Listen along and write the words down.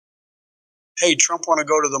Hey, Trump want to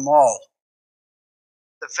go to the mall.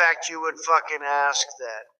 The fact you would fucking ask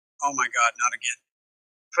that. Oh my God, not again.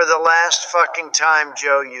 For the last fucking time,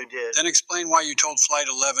 Joe, you did. Then explain why you told Flight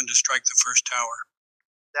 11 to strike the first tower.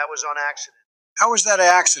 That was on accident. How was that an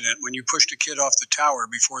accident when you pushed a kid off the tower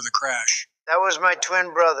before the crash? That was my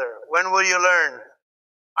twin brother. When will you learn?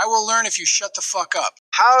 I will learn if you shut the fuck up.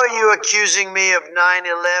 How are you accusing me of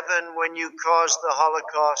 9/11 when you caused the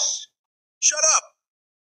Holocaust? Shut up.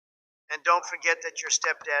 And don't forget that your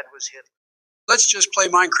stepdad was Hitler. Let's just play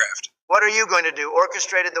Minecraft. What are you going to do?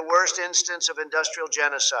 Orchestrated the worst instance of industrial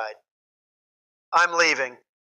genocide. I'm leaving.